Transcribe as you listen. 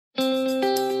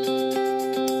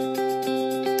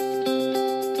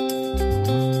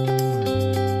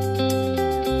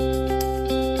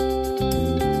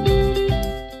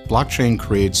blockchain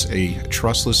creates a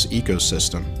trustless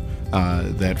ecosystem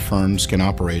that firms can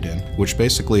operate in, which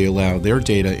basically allow their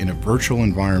data in a virtual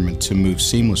environment to move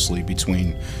seamlessly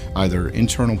between either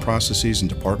internal processes and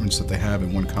departments that they have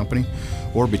in one company,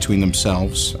 or between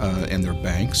themselves and their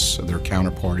banks, their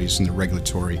counterparties, and their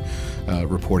regulatory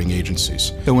reporting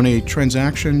agencies. So when a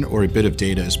transaction or a bit of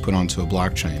data is put onto a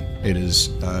blockchain, it is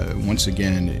once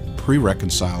again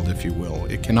pre-reconciled, if you will.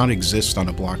 It cannot exist on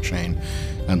a blockchain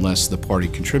unless the party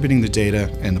contributing the data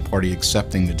and the party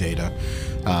accepting the data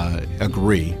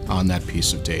agree on that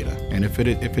piece of data. And if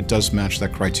it does match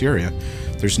that criteria,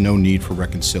 there's no need for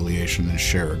reconciliation and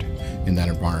shared in that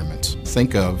environment.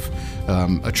 Think of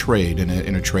a trade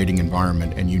in a trading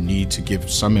environment, and you need to give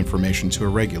some information to a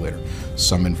regulator,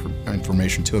 some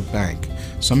information to a bank,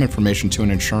 some information to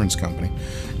an insurance company,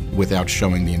 without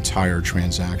showing the entire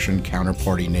transaction,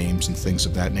 counterparty names, and things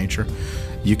of that nature.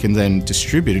 You can then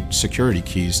distribute security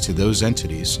keys to those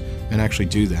entities and actually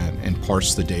do that and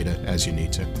parse the data as you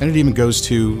need to. And it even goes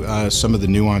to some of the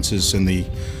nuances and the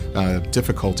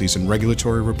difficulties in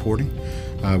regulatory reporting.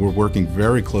 We're working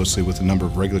very closely with a number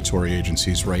of regulatory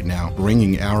agencies right now,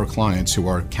 bringing our clients who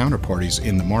are counterparties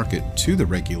in the market to the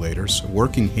regulators,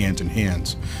 working hand in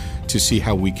hand to see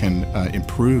how we can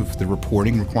improve the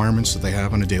reporting requirements that they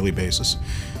have on a daily basis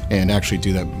and actually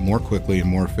do that more quickly and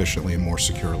more efficiently and more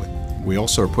securely. We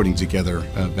also are putting together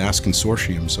vast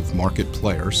consortiums of market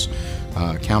players,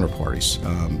 counterparties,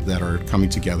 that are coming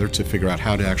together to figure out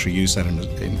how to actually use that in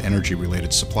an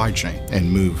energy-related supply chain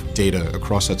and move data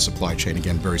across that supply chain,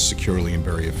 again, very securely and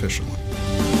very efficiently.